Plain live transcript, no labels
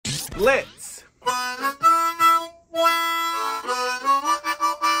splits.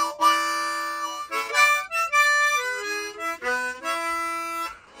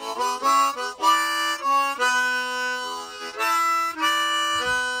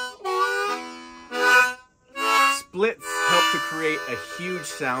 Splits help to create a huge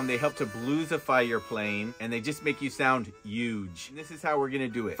sound. They help to bluesify your playing, and they just make you sound huge. And this is how we're gonna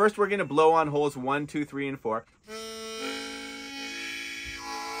do it. First, we're gonna blow on holes 1, 2, 3, and 4.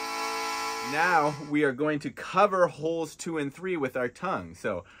 Now, we are going to cover holes 2 and 3 with our tongue.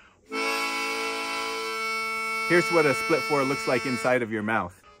 So, here's what a split 4 looks like inside of your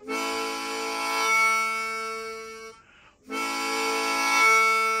mouth.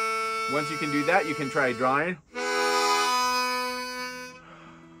 Once you can do that, you can try drawing.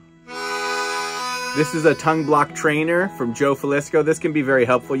 This is a tongue block trainer from Joe Falisco. This can be very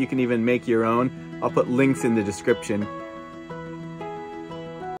helpful. You can even make your own. I'll put links in the description.